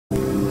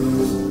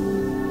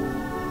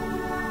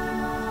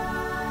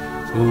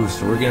Ooh,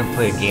 so we're gonna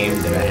play a game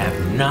that I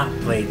have not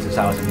played since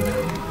I was in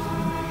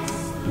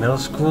middle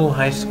school,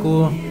 high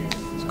school.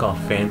 It's called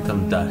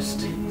Phantom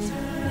Dust.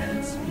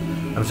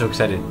 I'm so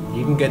excited.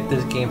 You can get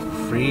this game for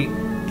free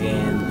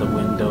in the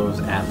Windows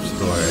App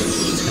Store.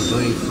 It's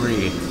completely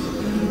free.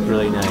 It's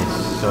really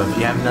nice. So if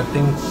you have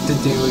nothing to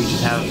do, you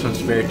just have some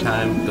spare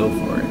time, go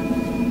for it.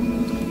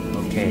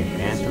 Okay,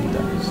 Phantom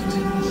Dust.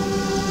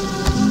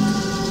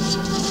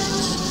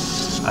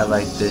 I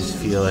like this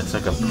feel. It's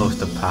like a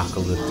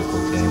post-apocalyptic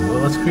game. Well,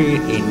 let's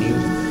create a new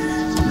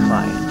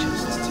client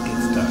just to get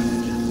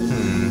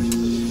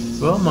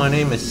started. Well, my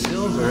name is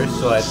Silver,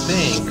 so I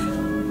think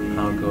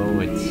I'll go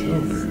with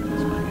Silver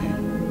as my name.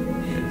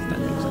 Yes, that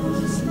makes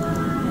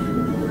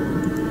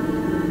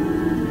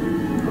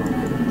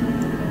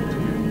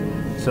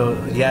sense. So,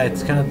 yeah,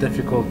 it's kind of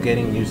difficult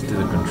getting used to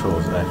the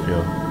controls, I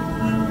feel.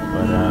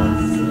 But,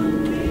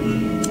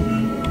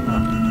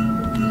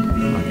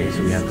 okay, so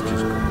we have to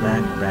just go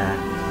back.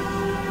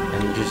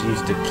 And you just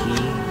use the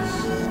keys,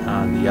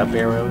 the up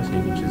arrows,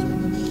 you can just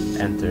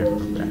enter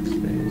for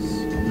backspace.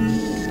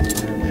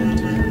 And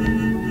enter.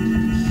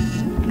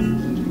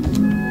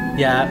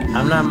 Yeah,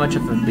 I'm not much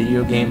of a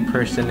video game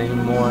person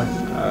anymore.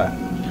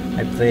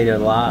 I played a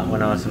lot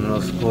when I was in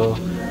middle school,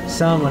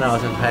 some when I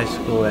was in high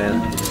school,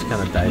 and it just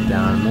kind of died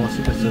down,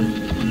 mostly because of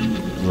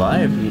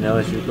life, you know,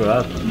 as you grow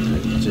up.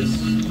 It's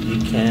just, you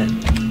can't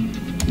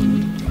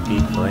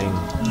be playing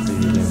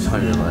video games all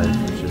your life.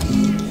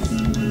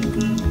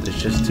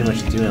 There's just too much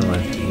to do in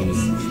life to be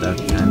stuck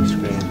behind the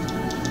screen.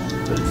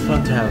 But it's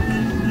fun to have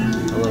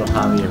a little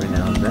hobby every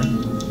now and then.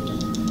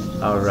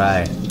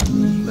 Alright,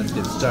 let's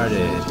get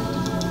started.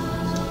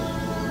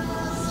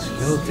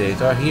 Skill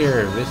days are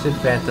here. Visit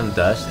Phantom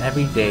Dust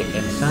every day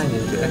and sign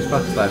in to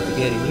Xbox Live to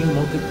get a new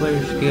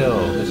multiplayer skill.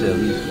 Visit at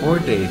least 4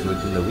 days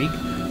within the week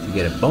to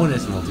get a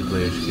bonus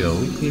multiplayer skill.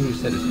 Weekly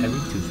reset is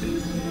every Tuesday.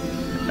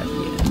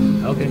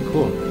 Okay,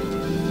 cool.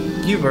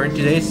 You've earned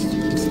today's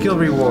skill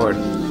reward.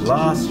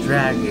 Lost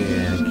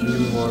Dragon,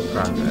 accumulate more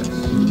progress.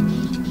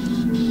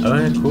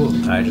 Okay, cool.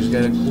 I just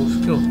got a cool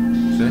skill.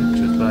 See?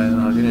 Just by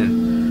logging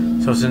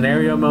in. So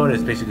scenario mode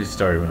is basically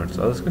story mode.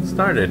 So let's get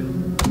started.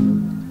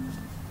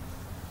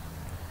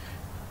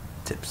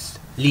 Tips.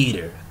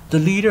 Leader. The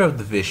leader of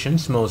the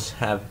Visions, most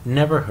have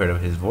never heard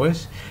of his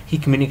voice. He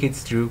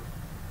communicates through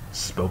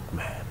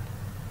Spokesman.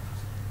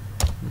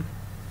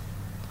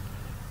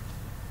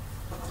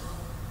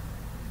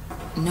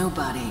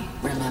 Nobody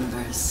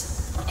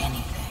remembers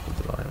anything.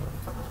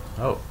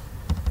 Oh.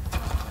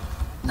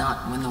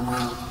 Not when the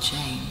world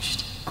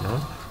changed.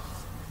 No?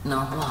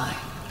 Nor why.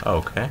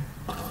 Okay.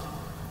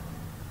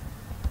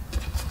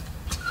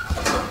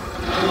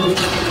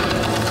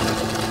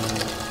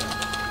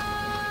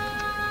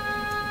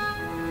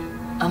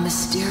 A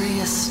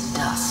mysterious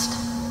dust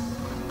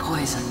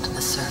poisoned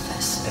the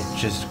surface.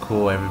 It's just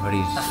cool.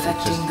 Everybody's.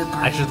 Affecting the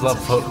I just love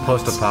brains of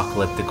humans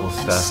post-apocalyptical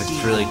stuff.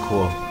 It's really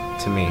cool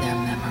to me. Their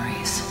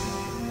memories.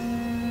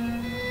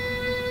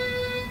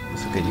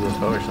 Let's look at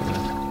UFO or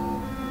something.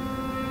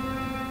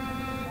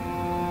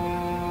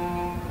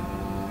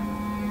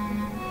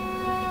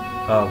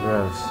 Oh,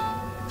 gross.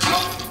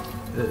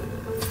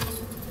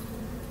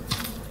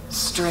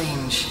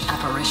 Strange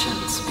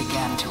apparitions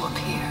began to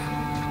appear.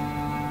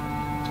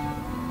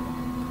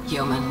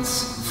 Humans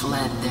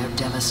fled their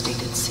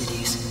devastated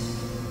cities.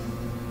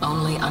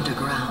 Only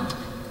underground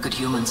could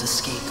humans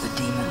escape the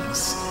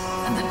demons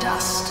and the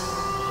dust.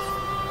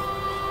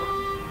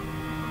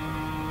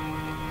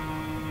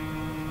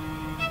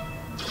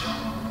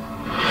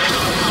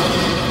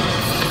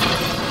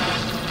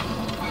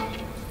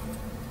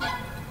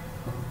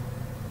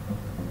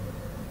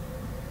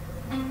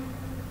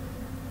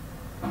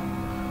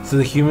 So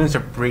the humans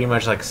are pretty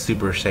much like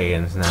Super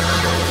Saiyans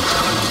nowadays.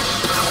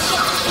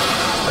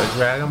 Like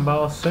Dragon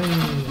Ball Z.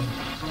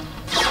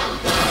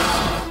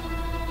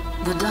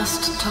 The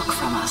dust took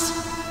from us,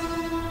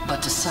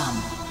 but to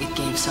some, it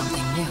gave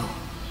something new.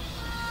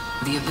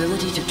 The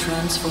ability to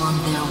transform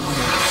their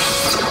will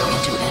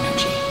into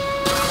energy.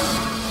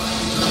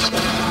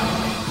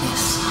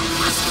 This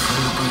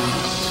new breed,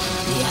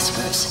 the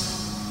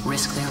Espers,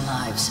 risk their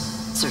lives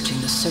searching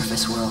the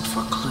surface world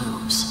for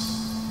clues.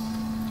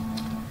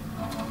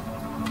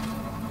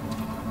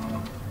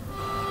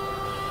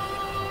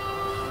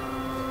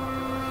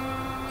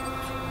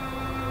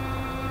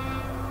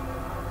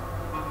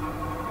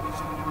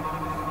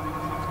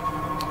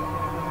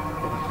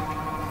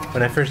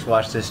 When I first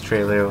watched this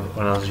trailer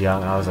when I was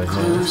young, I was like, man,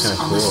 Clues that's kind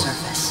of on cool. the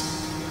surface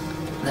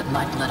that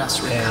might let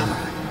us recover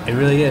And it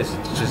really is.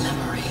 It's the just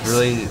memories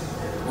really,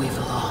 we've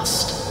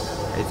lost.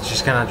 it's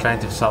just kind of trying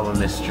to solve a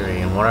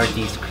mystery. And what are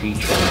these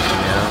creatures, you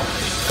know?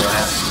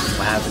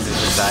 What happened to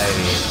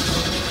society?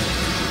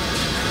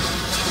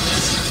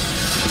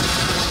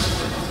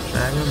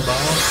 Dragon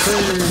Ball Z.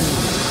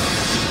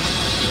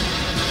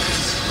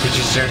 Did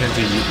you turn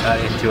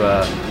into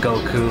a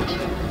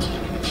Goku?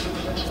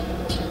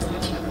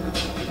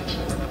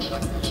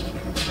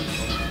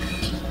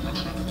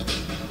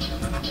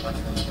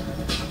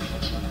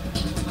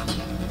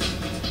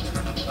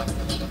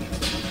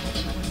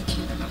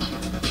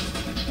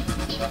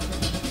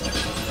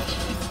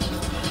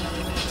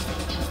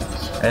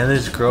 And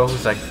this girl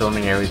who's like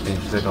filming everything,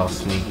 she's like all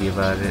sneaky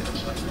about it.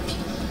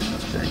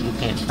 She's like, you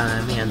can't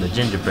find me, I'm the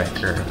gingerbread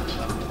girl.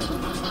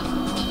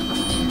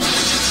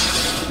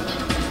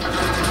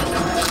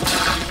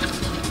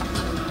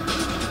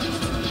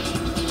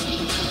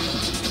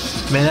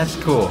 Man, that's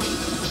cool.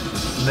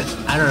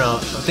 I don't know,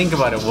 think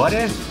about it. What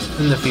if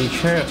in the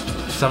future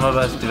some of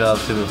us develop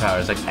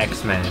superpowers like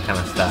X-Men kind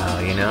of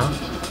style, you know?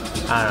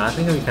 I don't know, I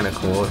think it'd be kind of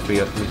cool if we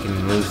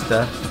can move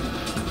stuff.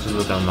 Just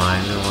with our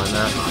mind and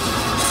whatnot.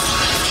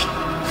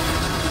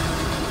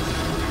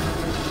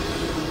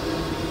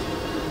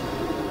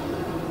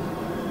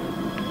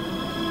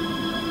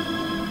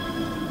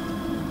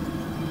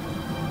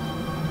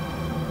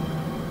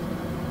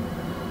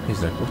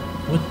 He's like,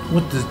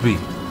 what this be?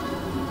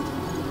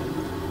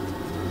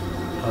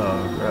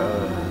 Oh,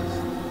 gross.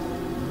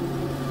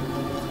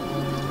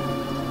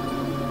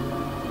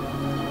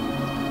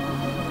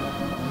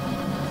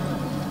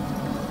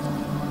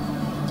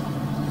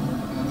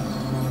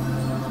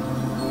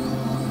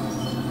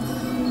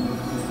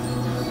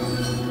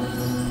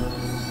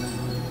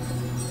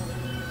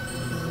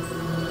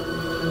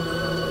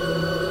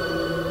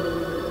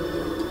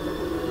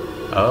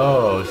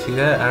 Oh, see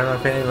that? I don't know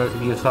if any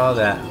of you saw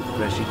that,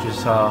 but she just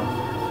saw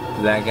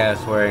that guy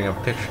was wearing a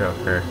picture of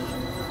her.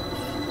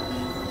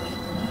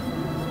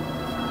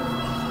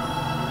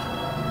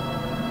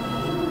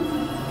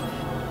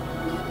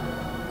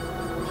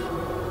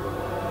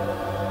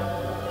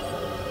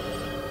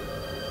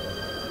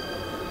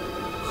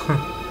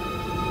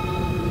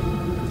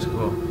 That's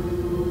cool.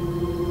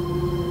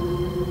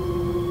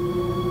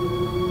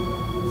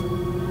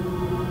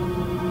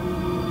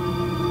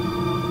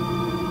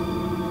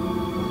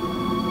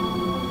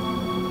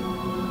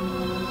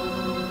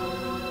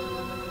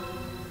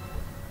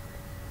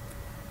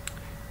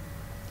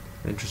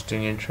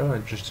 Interesting intro,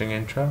 interesting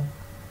intro.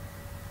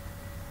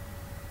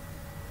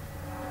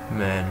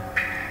 Man,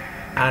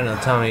 I don't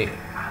know, tell me,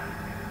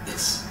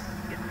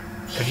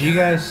 if you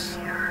guys,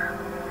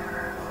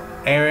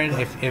 Aaron,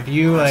 if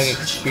you like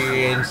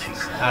experienced,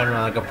 I don't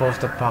know, like a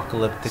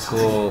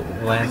post-apocalyptical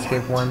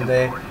landscape one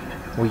day,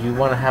 would you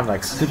want to have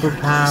like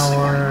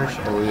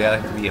superpowers, or would you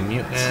like to be a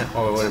mutant,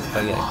 or would it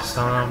be like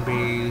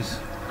zombies?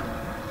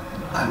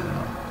 I don't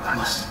know. I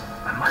must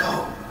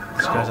go.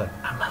 This guy's like,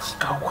 I must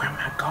go. Where am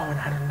I going?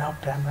 I don't know,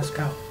 but I must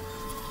go.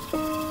 He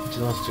just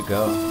wants to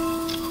go.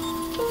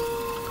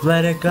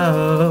 Let it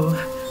go.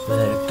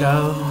 Let it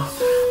go.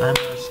 I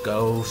must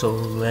go, so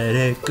let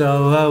it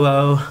go. Oh,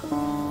 oh.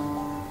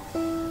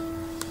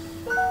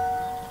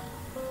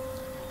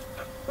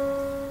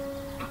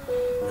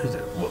 He's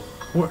like,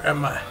 where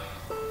am I?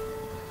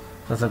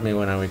 That's like me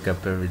when I wake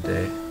up every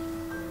day.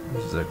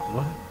 He's like,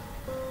 what?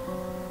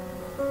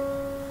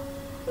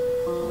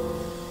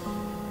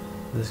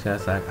 This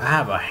guy's like, I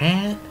have a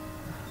hand?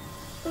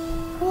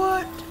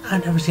 What?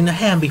 I've never seen a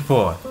hand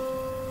before.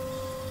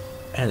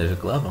 And there's a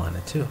glove on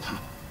it too.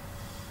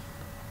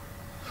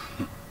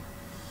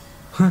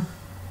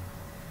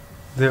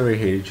 They really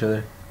hate each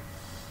other.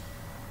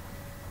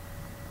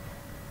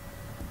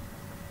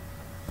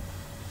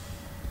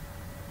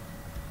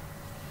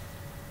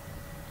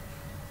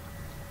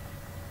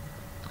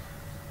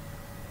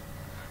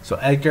 So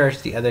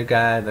Edgar's the other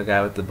guy, the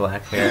guy with the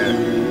black hair.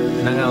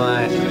 Not gonna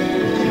lie,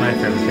 my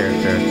favorite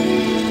character.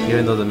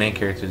 Even though the main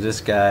character,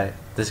 this guy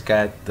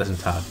doesn't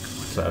talk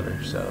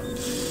whatsoever. So,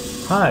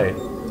 hi,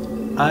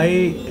 I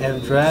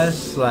am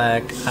dressed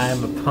like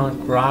I'm a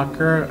punk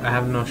rocker. I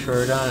have no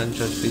shirt on and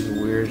just these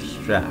weird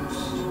straps.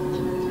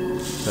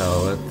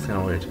 So it's kind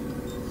of weird.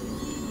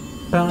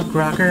 Punk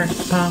rocker,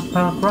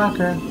 punk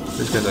rocker.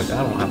 This guy's like,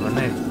 I don't have a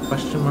name.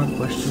 Question mark,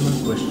 question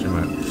mark, question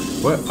mark.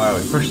 Where are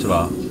we? First of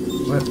all,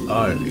 where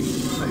are we?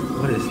 Like,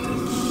 what is this?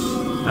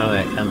 I'm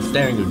like, I'm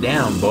staring you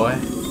down, boy.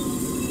 Let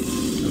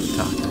me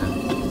talk to him.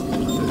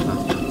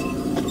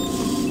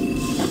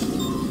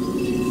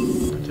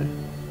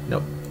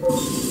 Nope.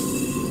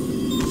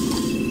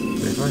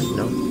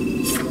 Nope.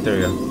 There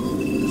we go.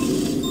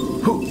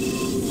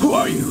 Who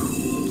are you?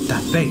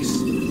 That face.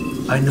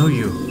 I know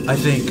you. I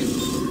think.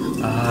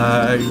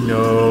 I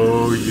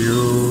know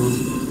you.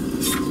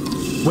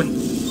 Wait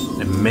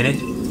a minute.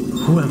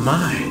 Who am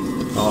I?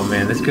 Oh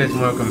man, this guy's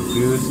more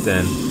confused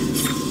than.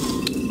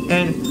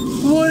 And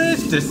what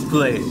is this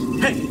place?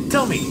 Hey,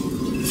 tell me.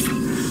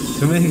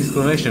 Too many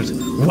exclamations.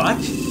 What?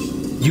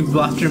 You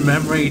lost your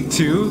memory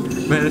too?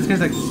 Man, this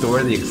guy's like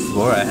Dora the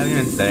Explorer. I haven't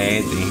even said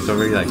anything. He's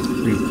already like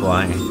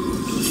replying.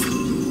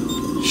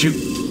 Shoot.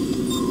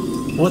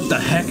 What the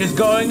heck is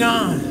going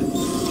on?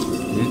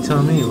 You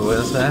tell me. What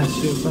else? I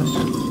asked you a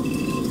question.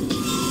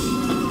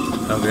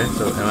 Okay,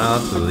 so am I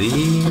allowed to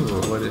leave?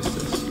 Or what is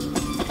this?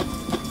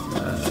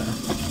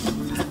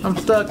 I'm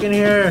stuck in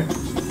here.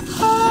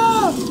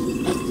 Ah!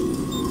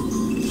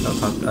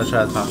 I'll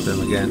try to talk to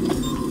him again.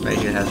 Right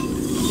here has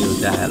new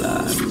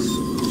dialogues.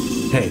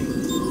 Hey,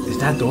 is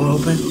that door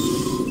open?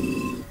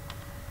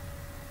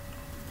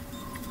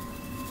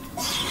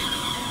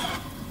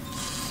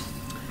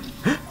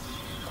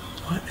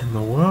 What in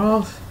the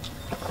world?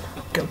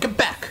 Get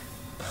back!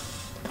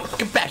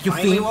 Get back, you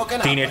fiend!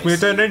 woken up, Teenage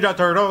Mutant Ninja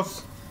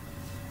Turtles!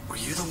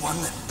 one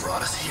that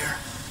brought us here?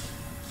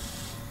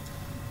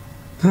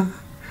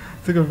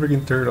 It's like a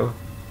freaking turtle.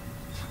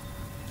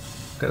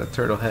 Got a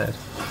turtle head.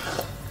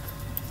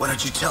 Why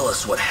don't you tell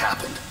us what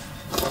happened?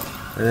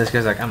 And this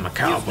guy's like, I'm a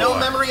cowboy. You've no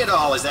memory at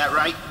all, is that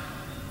right?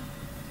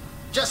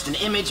 Just an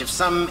image of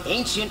some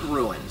ancient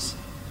ruins.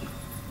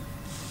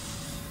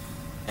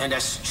 And a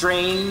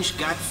strange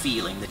gut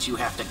feeling that you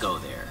have to go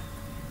there.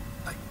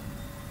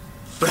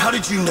 But how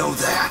did you know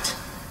that?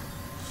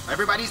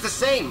 Everybody's the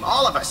same,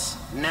 all of us.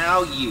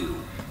 Now you.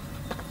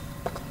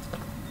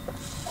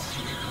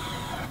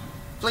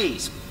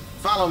 Please,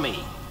 follow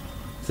me.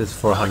 It says I'll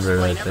 400 explain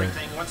right there.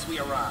 everything once we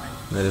arrive.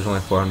 There's only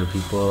 400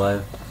 people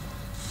alive.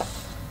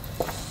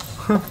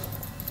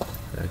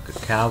 Like a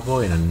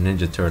cowboy and a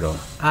ninja turtle.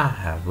 I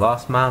have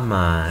lost my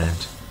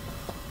mind.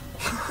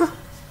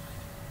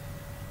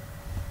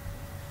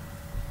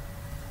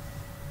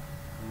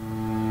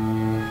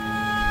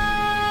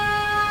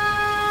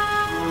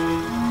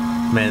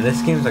 Man,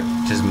 this game's like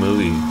just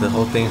movie. The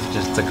whole thing's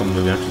just like a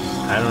movie. I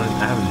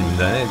haven't even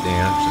done anything.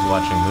 I'm just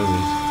watching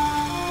movies.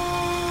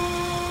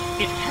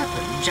 It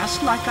happened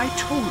just like I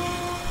told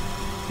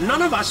you.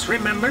 None of us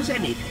remembers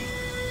anything.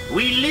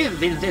 We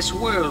live in this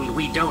world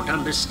we don't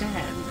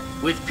understand,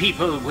 with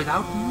people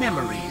without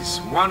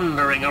memories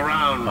wandering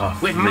around,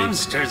 with freak.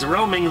 monsters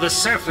roaming the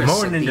surface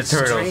More of Ninja these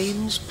Turtles.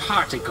 strange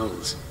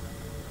particles,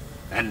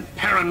 and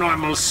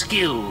paranormal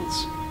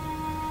skills.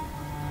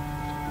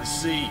 I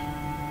see.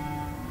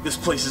 This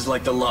place is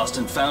like the lost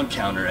and found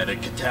counter at a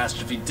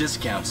catastrophe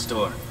discount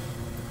store.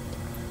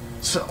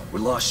 So, we're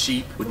lost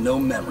sheep with no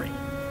memory.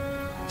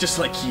 Just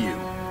like you.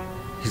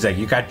 He's like,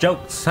 you got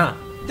jokes, huh?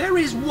 There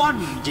is one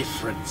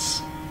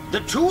difference. The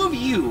two of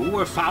you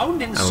were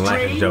found in I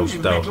like a strange joke,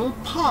 though. metal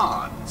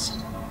pods.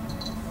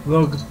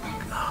 Look,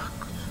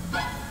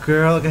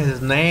 girl, look at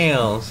his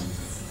nails.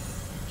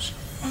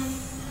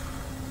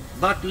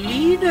 But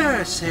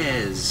Leader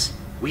says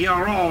we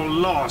are all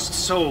lost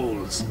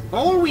souls.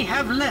 All we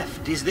have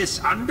left is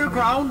this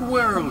underground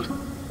world.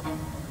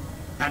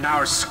 And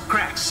our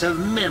scraps of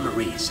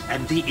memories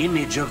and the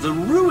image of the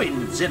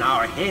ruins in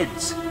our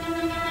heads.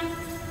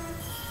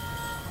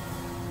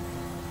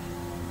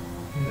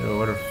 Ew,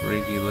 what a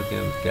freaky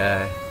looking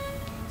guy.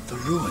 The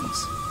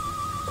ruins.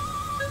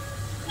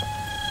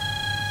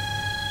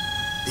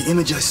 The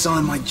image I saw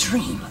in my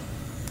dream.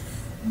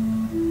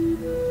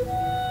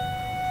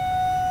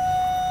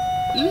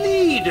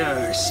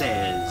 Leader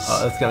says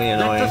Oh, that's gonna be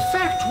that annoying. the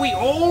fact we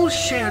all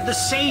share the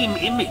same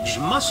image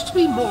must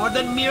be more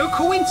than mere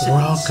coincidence.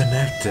 We're all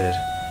connected.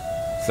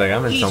 It's like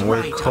I'm in He's some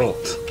weird right, I cult.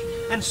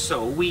 think. And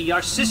so we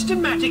are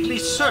systematically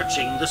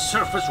searching the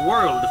surface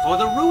world for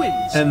the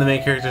ruins. And the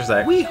main character's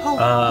like, We hope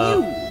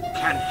you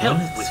can help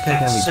when is with this guy that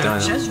gonna be search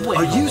done? as well.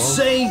 Are you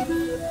saying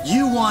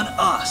you want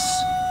us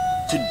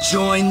to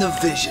join the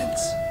Visions?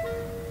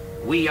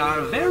 We are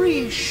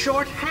very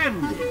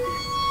short-handed,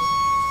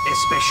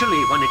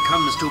 especially when it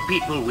comes to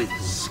people with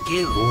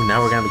skill. ooh,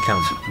 now we're gonna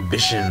become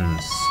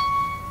visions.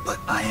 But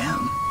I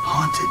am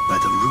haunted by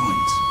the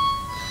ruins.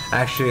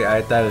 Actually,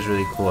 I thought it was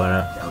really cool. And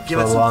I'll give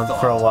it some thought.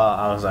 for a while,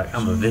 I was like,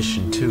 I'm a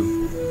vision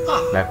too.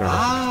 Back when I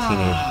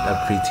was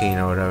a preteen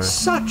or whatever.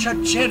 Such a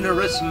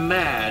generous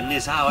man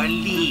is our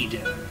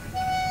leader.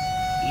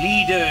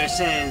 Leader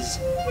says,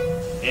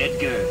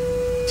 Edgar,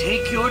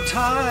 take your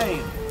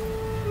time.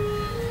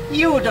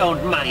 You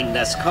don't mind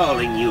us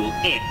calling you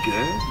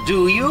Edgar,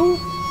 do you?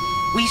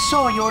 We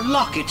saw your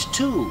locket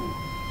too.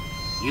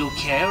 You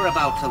care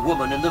about the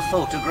woman in the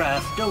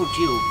photograph, don't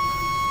you?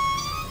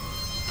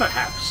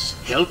 Perhaps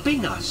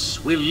helping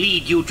us will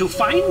lead you to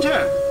find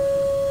her.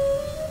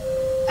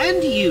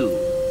 And you.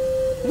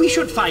 We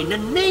should find a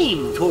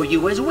name for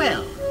you as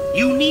well.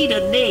 You need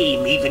a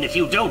name even if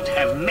you don't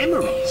have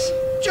memories.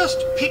 Just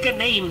pick a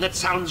name that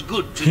sounds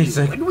good to He's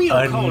you, like, and we'll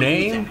 "A call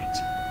name? you that."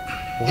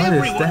 What is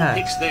Everyone that?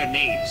 picks their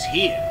names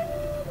here.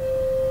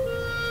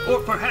 Or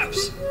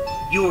perhaps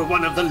you're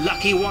one of the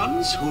lucky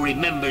ones who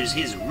remembers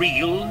his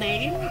real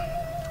name?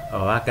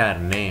 Oh, I got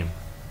a name.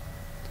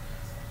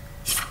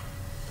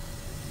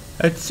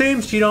 It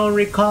seems you don't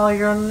recall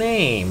your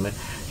name.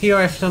 Here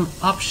are some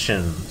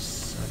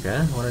options.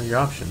 Okay, what are your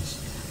options?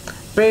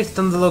 Based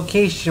on the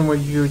location where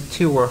you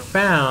two were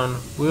found,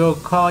 we'll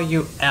call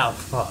you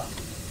Alpha.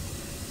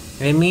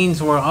 It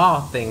means where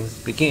all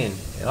things begin.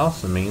 It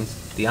also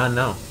means the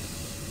unknown.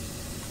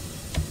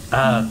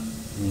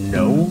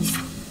 No.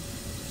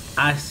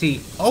 I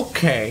see.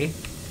 Okay.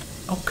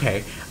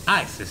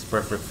 Ice is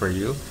perfect for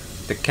you.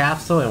 The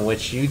capsule in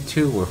which you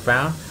two were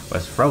found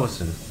was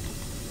frozen.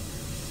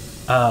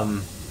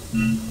 I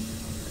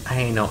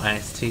ain't no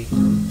iced tea.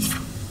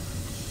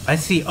 I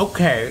see.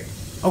 Okay.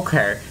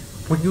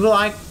 Would you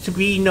like to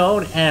be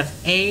known as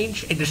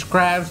age? It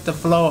describes the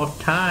flow of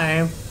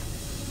time.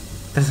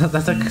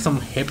 That's like some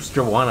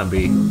hipster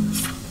wannabe.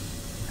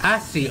 I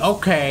see.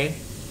 Okay.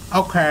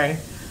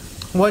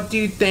 What do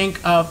you think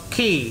of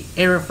key?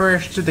 It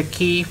refers to the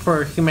key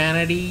for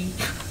humanity.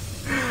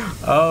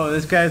 Oh,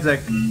 this guy's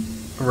like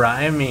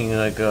rhyming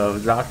like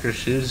a Dr.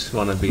 Seuss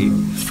wannabe.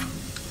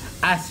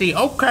 I see.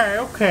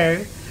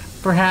 Okay.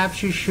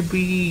 Perhaps you should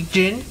be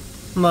Jin.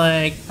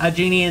 Like a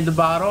genie in the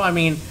bottle? I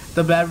mean,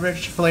 the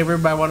beverage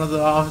flavored by one of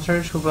the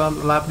officers who blah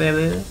blah blah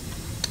blah.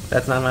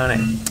 That's not my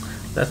name.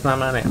 That's not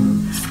my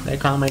name. They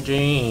call me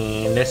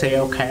Gene. They say,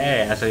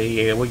 okay. I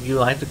say, would you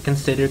like to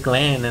consider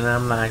Glenn? And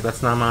I'm like,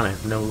 that's not my name.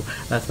 No,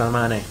 that's not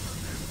my name.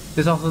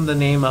 There's also the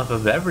name of a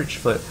beverage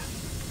flip.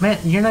 Man,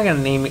 you're not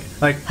gonna name it.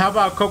 Like, how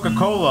about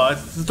Coca-Cola?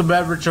 It's the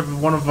beverage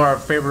of one of our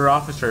favorite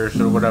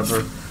officers or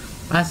whatever.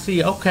 I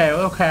see. Okay,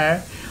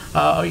 okay.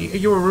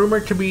 You were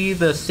rumored to be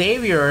the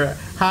savior.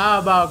 How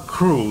about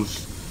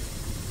Cruz?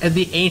 In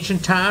the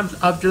ancient times,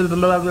 after the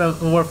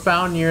were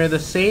found near the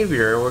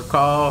savior, were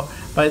called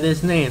by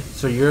this name.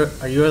 So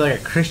are you like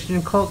a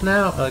Christian cult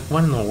now? Like,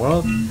 what in the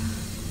world?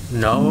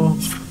 No.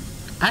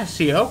 I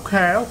see.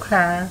 Okay,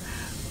 okay.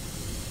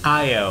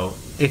 Io.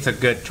 It's a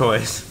good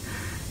choice.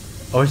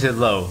 Or is it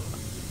Lo?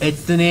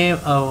 It's the name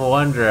of a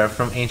wanderer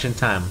from ancient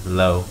time.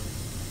 Lo.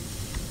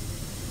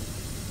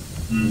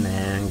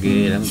 Nah, I'm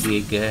good. I'm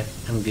good.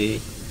 I'm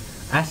good.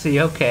 I see.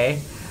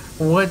 Okay.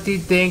 What do you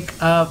think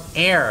of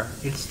air?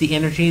 It's the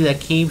energy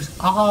that keeps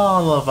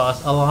all of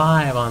us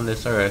alive on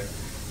this earth.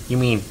 You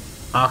mean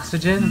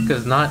oxygen?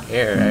 Because not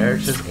air. Air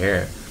is just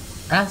air.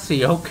 I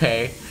see.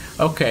 Okay.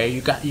 Okay.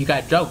 You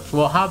got jokes.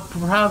 Well,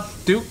 how's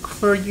Duke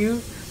for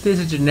you? This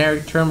is a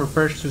generic term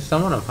refers to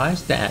someone of high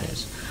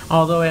status.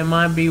 Although it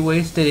might be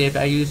wasted if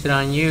I use it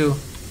on you.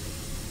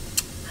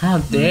 How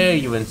dare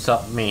you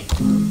insult me?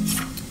 I'm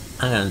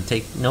gonna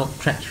take no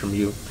trash from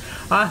you.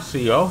 I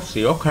see. Oh,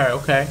 see. Okay.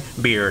 Okay.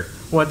 Beard.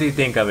 What do you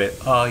think of it?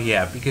 Oh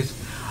yeah, because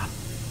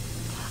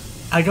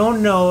I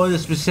don't know the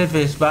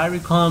specifics, but I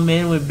recall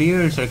men with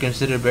beards are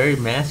considered very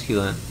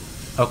masculine.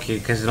 Okay,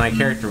 because my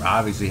character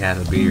obviously has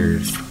a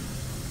beard.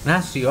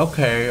 I see.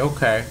 Okay,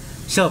 okay.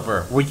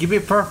 Silver, would you be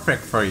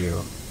perfect for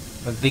you?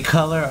 The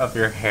color of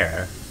your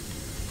hair.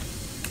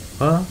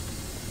 Well,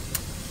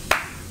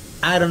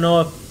 I don't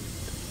know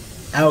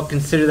if I would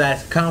consider that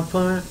as a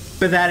compliment,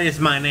 but that is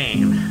my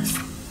name.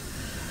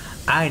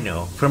 I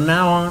know. From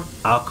now on,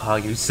 I'll call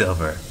you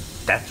Silver.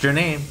 That's your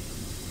name.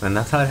 And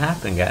that's how it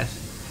happened, guys.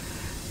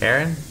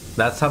 Aaron,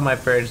 that's how my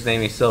parents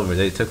named me Silver.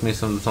 They took me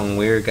some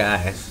weird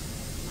guys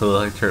who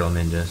look like turtle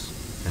ninjas.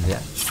 And yeah.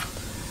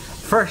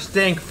 First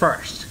thing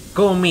first,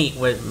 go meet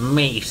with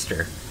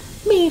Meester.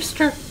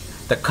 Meester,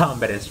 the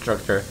combat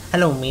instructor.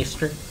 Hello,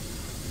 Meester.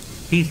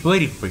 He's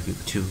waiting for you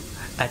two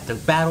at the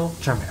battle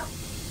terminal.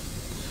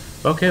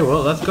 Okay,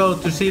 well, let's go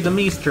to see the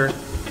Meester.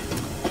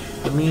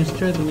 The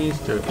Meester, the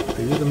Meester.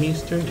 Are you the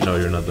Meester? No,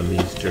 you're not the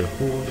Meester.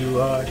 Who you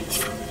are?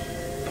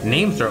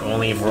 Names are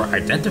only for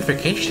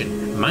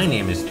identification. My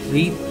name is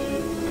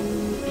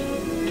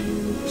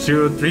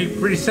 303.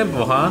 Pretty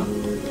simple, huh?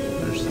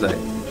 I'm just like,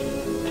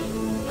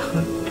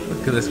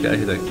 look at this guy.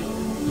 He's like,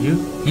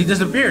 he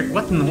disappeared.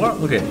 What in the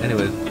world? Okay,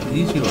 anyways,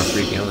 these people are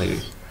freaking out. Like,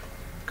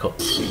 cool.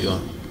 Keep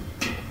going.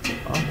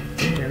 Oh,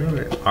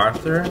 okay,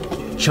 Arthur,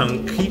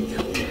 Chunky.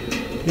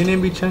 Your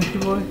name be Chunky,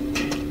 boy?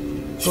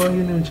 Boy,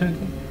 your name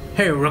Chunky?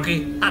 Hey,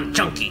 rookie, I'm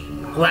Chunky.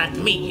 Glad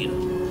to meet you.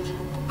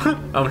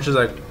 I'm just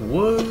like,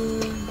 what?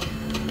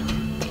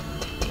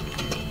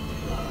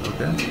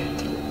 Okay.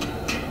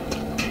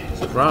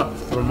 So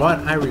from what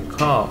I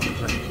recall,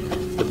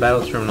 the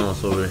battle terminal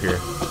is over here.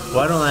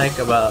 What I don't like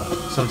about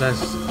sometimes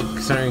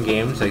certain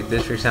games, like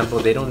this for example,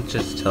 they don't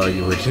just tell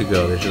you where to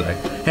go. They're just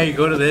like, hey,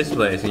 go to this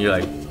place, and you're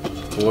like,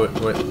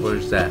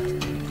 where's that?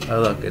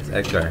 Oh look, it's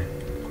Edgar.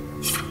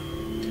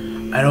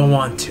 I don't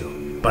want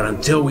to, but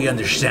until we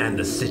understand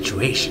the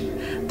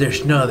situation,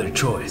 there's no other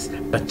choice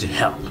but to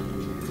help.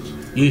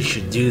 You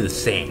should do the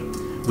same.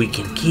 We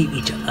can keep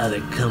each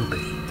other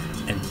company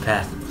and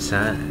pass the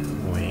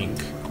time.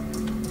 Wink.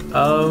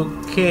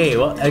 Okay,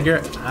 well,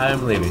 Edgar,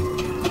 I'm leaving.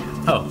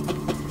 Oh,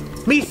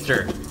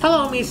 Meester.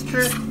 Hello,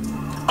 Meester.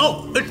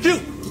 Oh, it's you.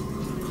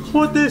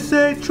 What they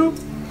say, true?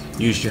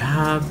 You should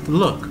have the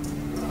look.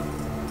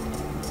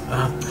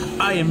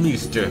 I am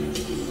Meester,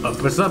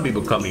 but some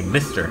people call me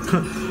Mister.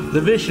 The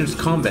Vision's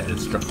combat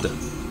instructor.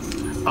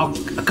 I'll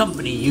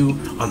accompany you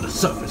on the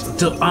surface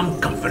until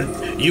I'm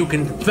confident you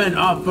can fend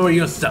off for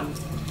yourself.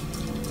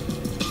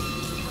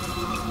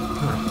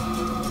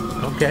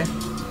 Huh. Okay.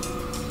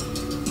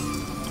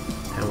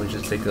 And we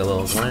just take a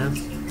little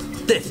glance.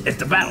 This is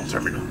the battle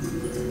terminal.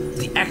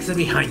 The exit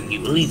behind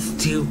you leads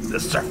to the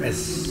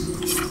surface.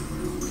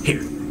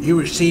 Here, you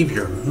receive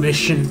your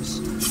missions.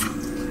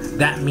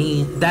 That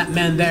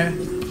man there,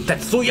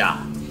 Tetsuya.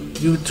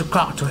 You to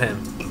talk to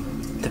him.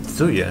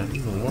 Tetsuya?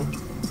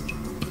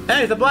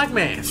 Hey, the black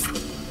man!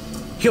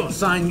 He'll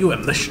assign you a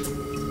mission.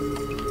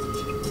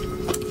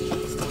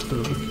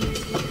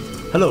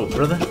 Hello,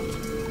 brother.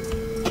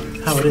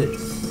 How it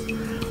is?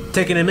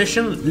 Taking a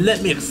mission?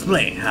 Let me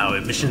explain how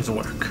missions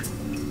work.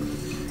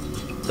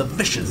 The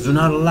missions do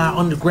not allow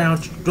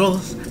underground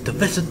dwellers to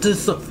visit the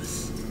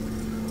surface.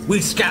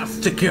 We scouts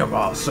take care of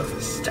all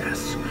surface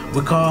tasks.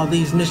 We call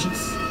these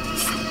missions.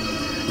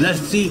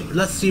 Let's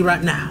see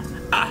right now.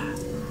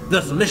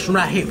 There's a mission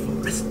right here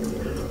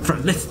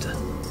from Mr.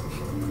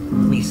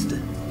 Meester.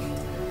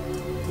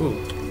 Ooh.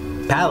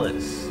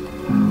 Palace.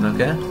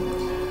 Okay.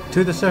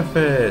 To the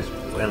surface.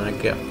 When I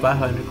get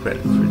 500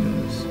 credits for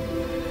this.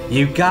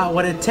 You got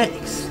what it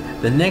takes.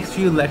 The next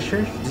few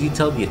lectures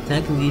detail the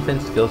attack and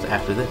defense skills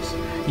after this.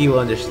 You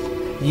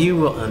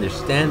will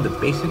understand the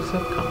basics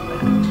of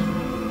combat.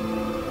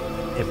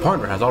 A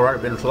partner has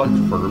already been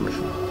selected for the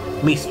mission.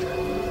 Meester.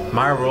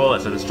 My role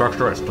as an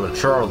instructor is to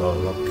ensure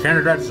the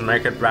candidates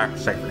make it back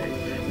safely.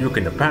 You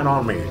can depend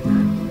on me.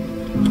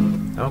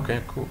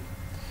 Okay, cool.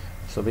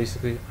 So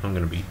basically, I'm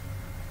gonna be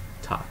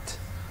taught.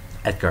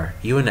 Edgar,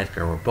 you and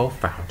Edgar were both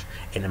found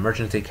in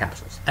emergency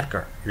capsules.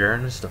 Edgar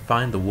yearns to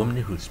find the woman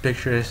whose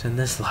picture is in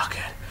this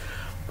locket.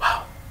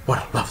 Wow, what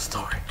a love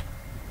story.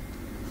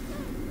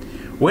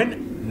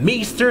 When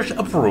Meester's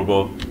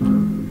approval,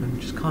 I'm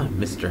just calling him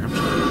Mister.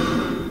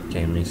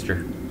 Okay,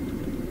 Meester.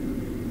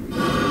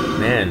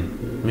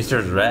 Man,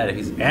 Meester's red.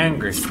 He's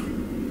angry.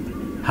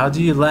 How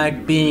do you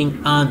like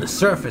being on the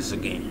surface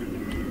again?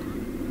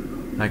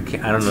 I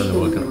don't know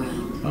what.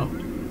 Oh.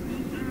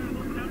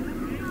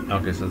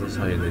 Okay, so this is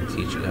how they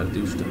teach you how to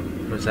do stuff.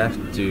 First, I have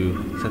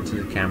to send to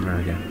the camera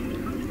again.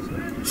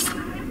 So,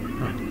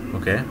 oh,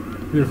 okay.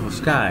 Beautiful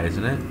sky,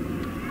 isn't it?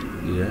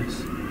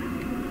 Yes.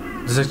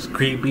 This is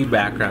creepy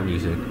background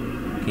music.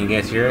 Can you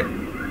guys hear it?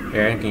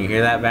 Aaron, can you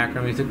hear that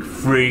background music?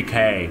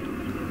 Freaky.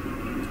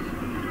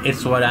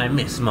 It's what I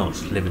miss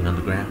most, living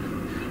underground.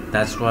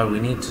 That's why we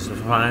need to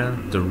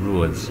find the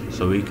ruins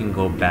so we can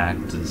go back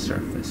to the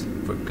surface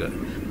for good.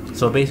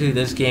 So basically,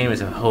 this game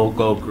is a whole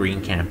Go Green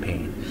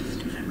campaign.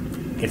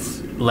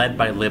 It's led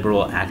by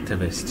liberal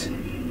activists.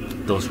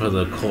 Those were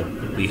the cult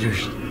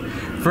leaders.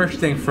 First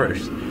thing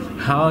first,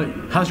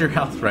 how's your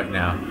health right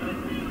now?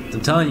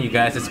 I'm telling you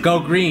guys, it's Go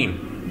Green.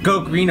 Go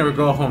green or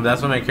go home.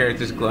 That's why my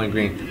character's glowing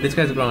green. This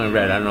guy's glowing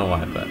red. I don't know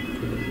why, but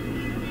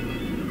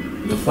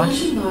the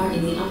flashing bar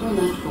in the upper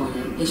left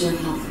corner is your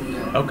health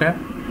meter. Okay.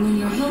 When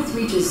your health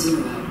reaches 0,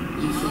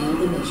 you fail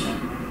the mission.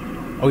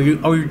 Oh,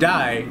 you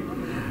die,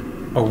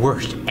 or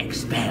worse,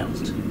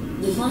 expelled.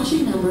 The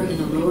flashing number in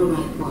the lower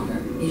right corner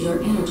is your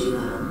energy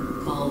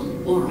level, called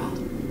aura.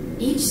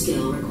 Each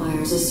skill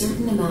requires a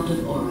certain amount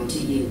of aura to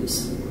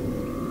use.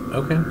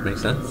 Okay,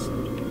 makes sense.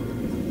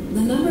 The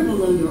number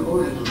below your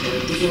aura number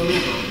is your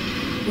level,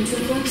 which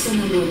reflects the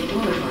number of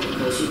aura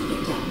particles you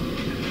picked up.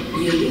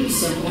 You lose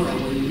some aura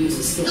when you use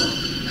a skill,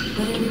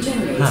 but it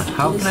regenerates.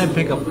 How can I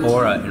pick up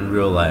aura in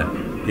real life?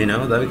 You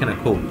know, that'd be kind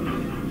of cool.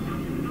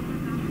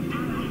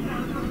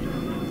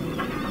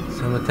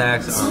 Some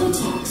attacks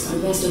are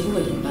best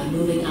avoided by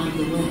moving out of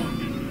the way.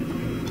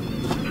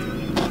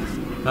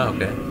 Oh,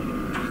 okay.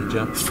 Good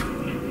job.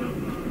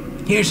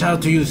 Here's how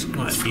to use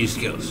these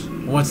skills.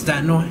 What's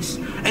that noise?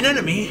 An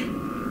enemy!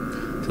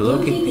 To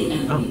locate the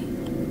enemy. Oh.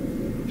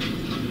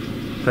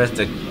 Press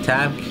the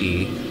tab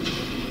key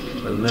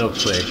or the middle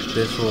click.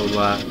 This will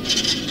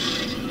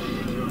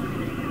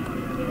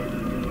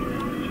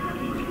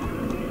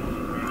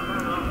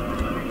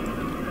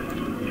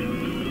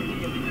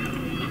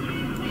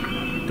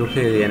to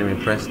locate the enemy.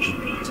 Press the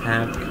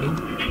tab key.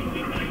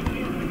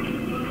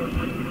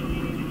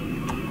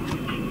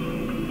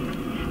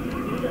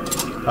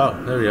 Oh,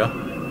 there we go.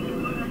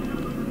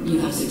 You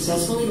have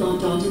successfully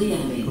locked onto the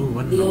enemy.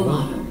 Ooh, the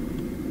Obaro.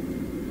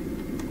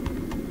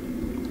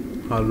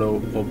 Hello,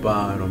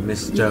 Obaro,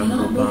 Mr. You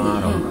cannot move the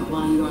Obaro. camera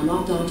while you are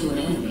locked onto an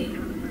enemy.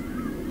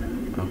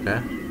 Okay.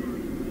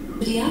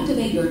 To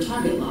deactivate your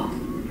target lock.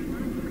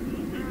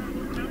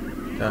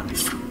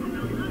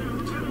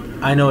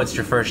 I know it's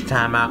your first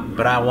time out,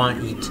 but I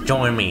want you to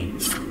join me.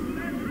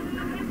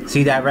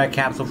 See that red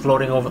capsule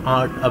floating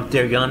up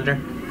there yonder?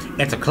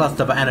 It's a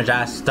cluster of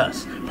energized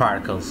dust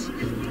particles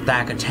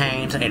that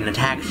contains an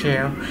attack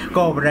shell.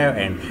 Go over there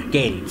and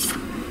get it.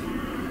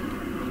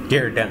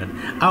 You're done.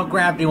 I'll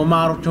grab the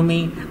model to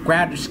me,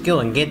 grab the skill,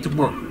 and get to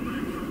work.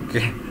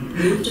 Okay.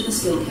 Move to the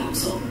skill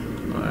capsule.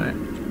 Alright.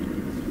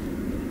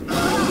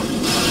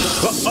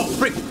 Oh,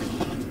 freak!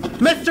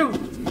 Mister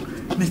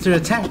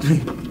attacked me!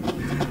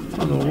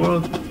 What in the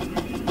world?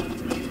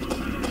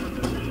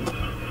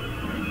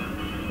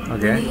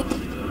 Okay.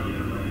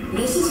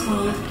 This is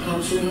called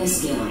capturing a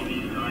skill.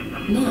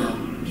 Now,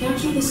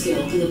 capture the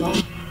skill to the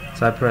bottom.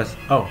 So I press.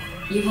 Oh.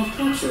 You have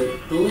captured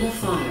Bullet of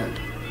Fire.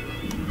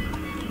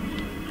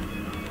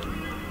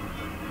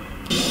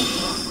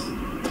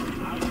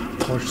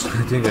 I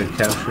think I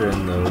capture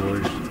in the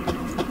worst.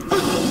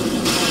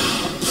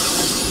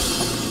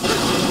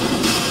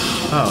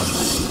 Oh,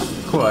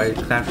 cool! I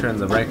capture in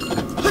the right key.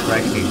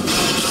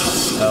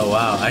 Oh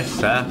wow, I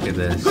suck at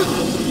this.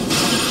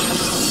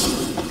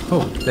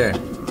 Oh, there,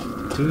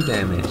 2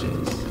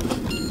 damages.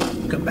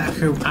 Come back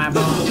here,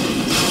 eyeball.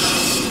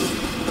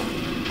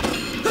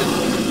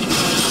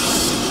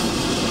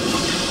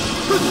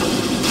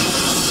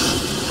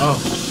 Oh,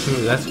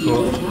 shoot, that's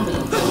cool.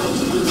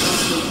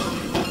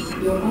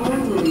 Your aura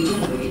will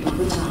regenerate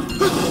over time.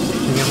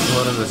 You can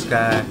float in the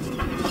sky.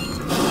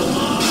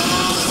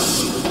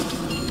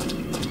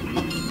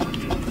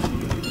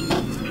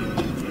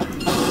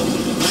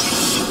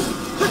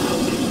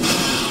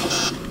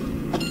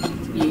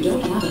 You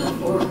don't have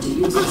enough aura to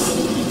use this.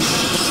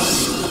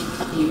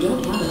 You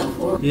don't have enough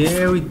aura.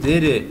 Yeah, we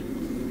did it.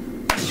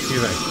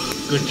 You're right.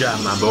 Good job,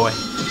 my boy.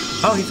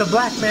 Oh, he's a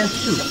black man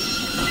too.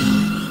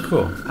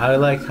 cool. I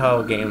like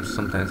how games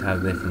sometimes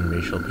have different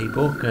racial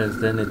people,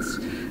 because then it's,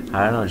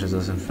 I don't know, it just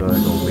doesn't feel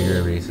like a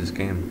weird racist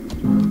game.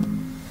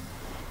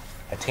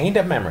 Attained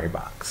a memory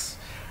box.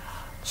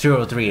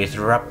 03 is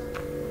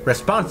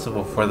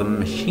responsible for the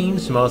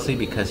machines mostly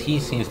because he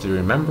seems to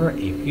remember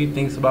a few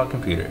things about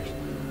computers.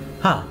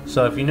 Huh,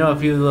 so if you know a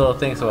few little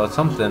things about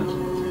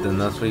something, then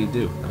that's what you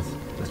do.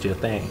 That's your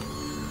thing.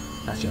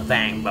 That's your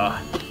thing, boy.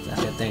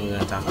 That's your thing. We're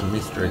gonna talk to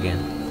Mister again.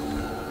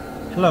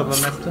 Hello,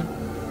 Master.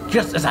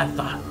 Just as I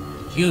thought,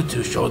 you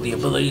two showed the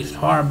abilities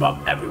far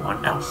above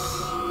everyone else.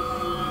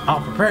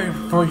 I'll prepare you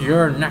for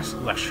your next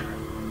lecture.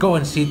 Go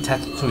and see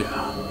Tatsuya.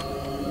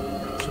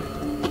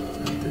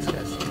 This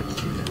guy's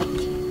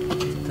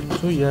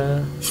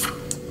Tatsuya.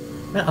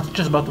 Man, I was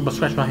just about to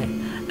scratch my head.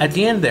 At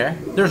the end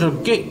there's a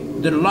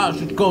gate that allows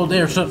you to go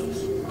there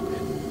surface.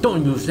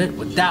 Don't use it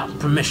without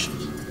permission.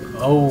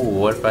 Oh,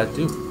 what if I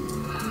do?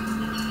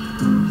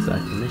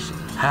 Select mission.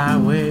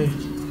 Highway.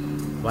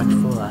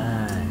 Watchful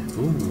eye.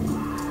 Ooh.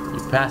 You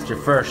passed your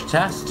first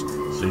test,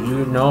 so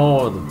you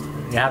know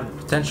you have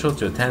the potential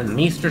to attend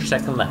Meester's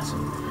second lesson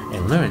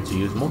and learn to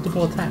use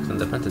multiple attacks and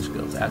defensive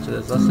skills. After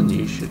this lesson,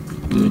 you should be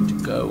good to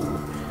go.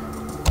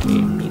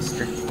 Okay,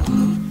 Meester.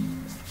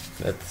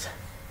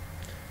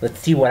 Let's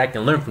see what I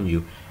can learn from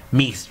you,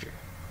 Meester.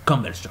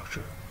 Combat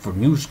structure for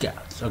new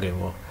scouts. Okay,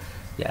 well,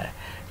 yeah,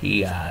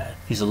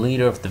 he's a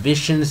leader of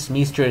divisions.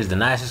 Meester is the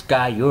nicest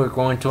guy you're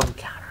going to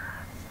encounter.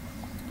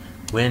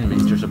 Win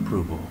Meester's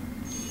approval.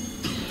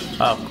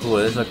 Oh, cool.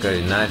 This is like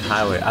a nice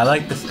highway. I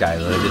like this guy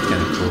though. It is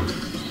kind of cool.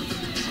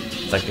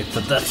 It's like it's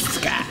a dusty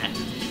sky.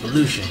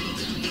 Pollution.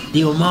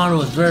 The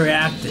Omaro is very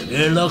active.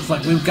 It looks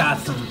like we've got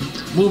some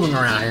moving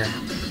around here.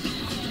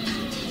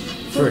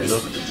 First,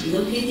 look.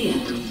 Locate the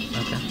enemy.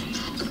 Okay.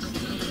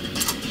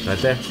 Right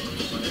there.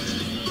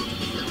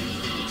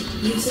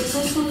 You've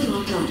successfully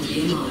locked onto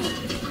the Omaro.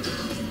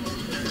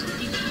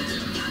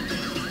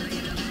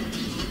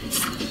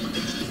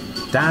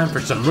 Time for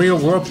some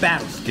real-world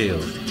battle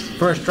skills.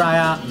 First, try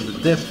out the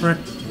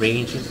different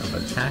ranges of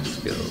attack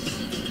skills.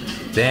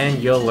 Then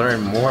you'll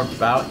learn more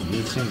about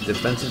using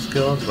defensive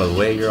skills by the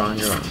way you're on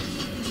your own.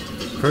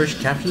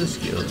 First, capture the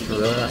skills.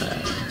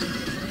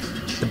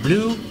 The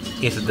blue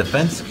is a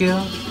defense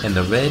skill, and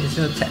the red is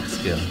an attack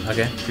skill.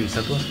 Okay, pretty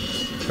simple.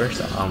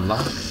 First, I'll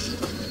unlock.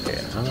 Okay,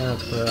 I'm gonna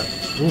put.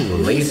 Ooh,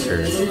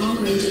 laser. Is a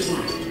long-range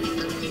attack.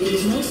 It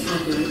is most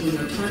accurate when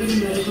your targeting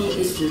reticle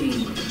is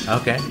green.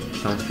 Okay,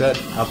 sounds good.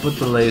 I'll put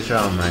the laser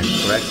on my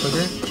correct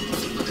clicker.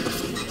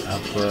 I'll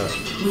put.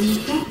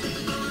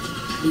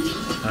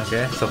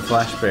 Okay, so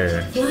flash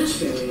barrier. Flash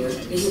barrier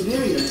is a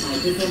barrier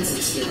type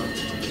defensive skill.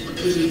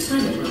 If you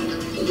time it right,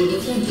 it will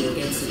defend you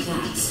against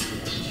attacks.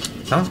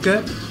 Sounds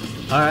good.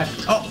 Alright.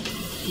 Oh!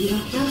 You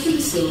have captured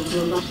the skill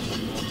to unlock.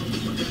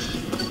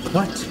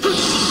 What?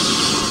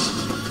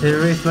 It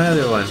erased my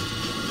other one.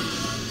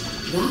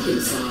 Vacuum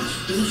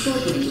Slash is a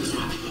short range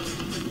attack.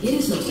 It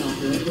is most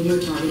accurate when your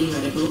targeting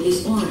reticle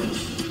is orange.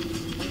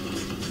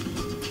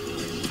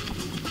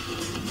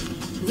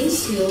 This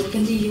skill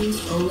can be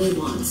used only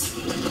once.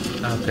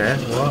 Okay,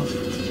 well,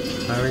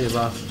 I already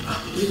lost.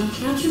 You have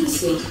captured the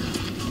skill.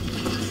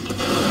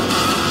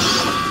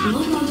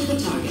 Lock onto the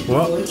target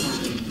What? before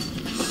attacking.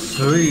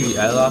 Sweet,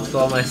 I lost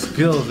all my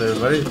skills,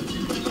 everybody.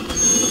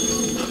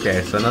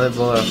 Okay, so another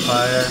bullet of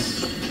fire.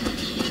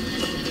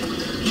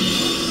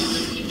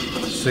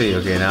 Sweet,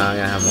 okay, now I'm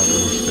gonna have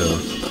multiple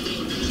skills.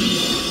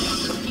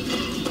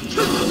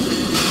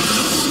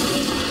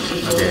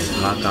 Okay,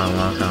 lock on,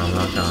 lock on,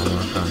 lock on,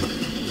 lock on.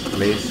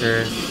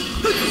 Laser.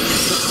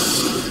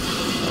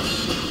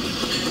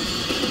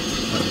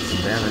 Oh,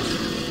 some damage.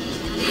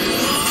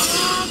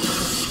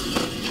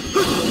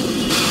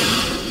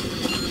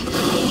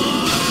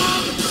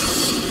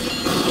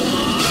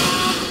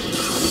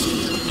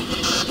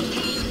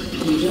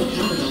 You don't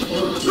have enough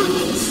orb to do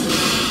this.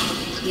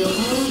 Your aura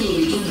will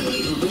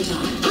regenerate over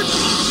time.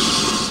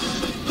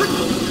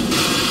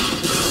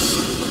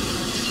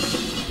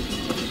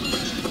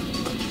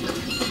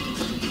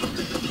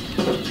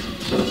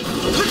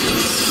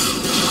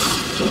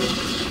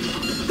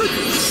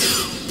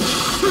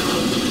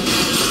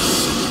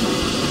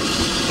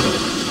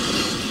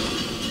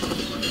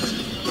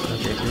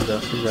 Okay, here we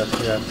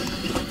go.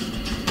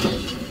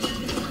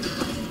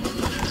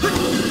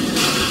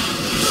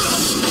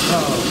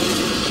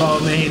 Oh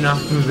man, he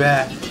knocked me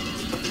back.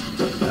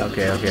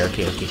 Okay.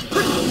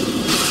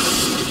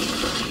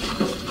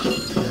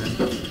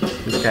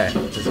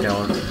 This guy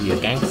wants to be a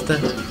gangster.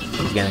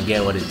 He's gonna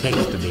get what it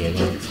takes to be a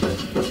gangster.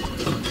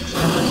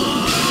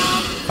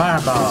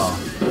 Fireball.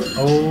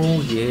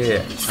 Oh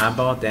yeah,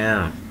 eyeball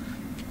down.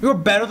 You're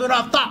better than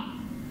I thought.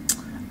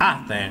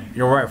 I think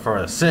you're ready for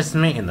assist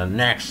me in the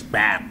next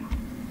battle.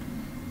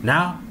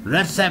 Now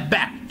let's head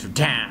back to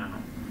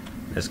town.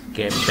 Let's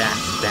get back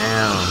to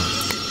town.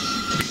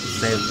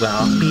 Say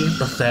wow,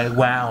 people say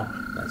wow.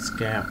 Let's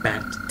get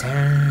back to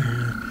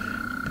town.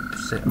 People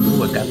say,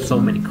 oh, I got so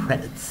many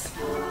credits.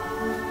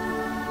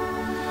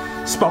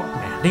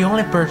 Spokesman, the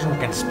only person who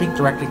can speak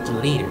directly to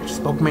leaders.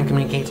 Spokesman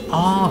communicates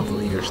all of the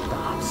leaders'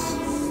 thoughts.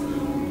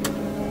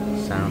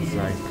 Sounds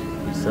like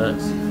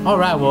Sus.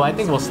 Alright, well, I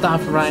think we'll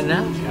stop for right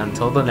now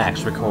until the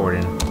next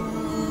recording. So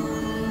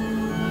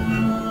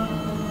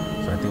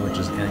I think we'll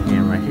just end the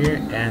game right here.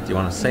 And do you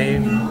want to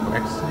save or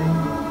exit?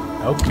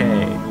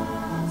 Okay.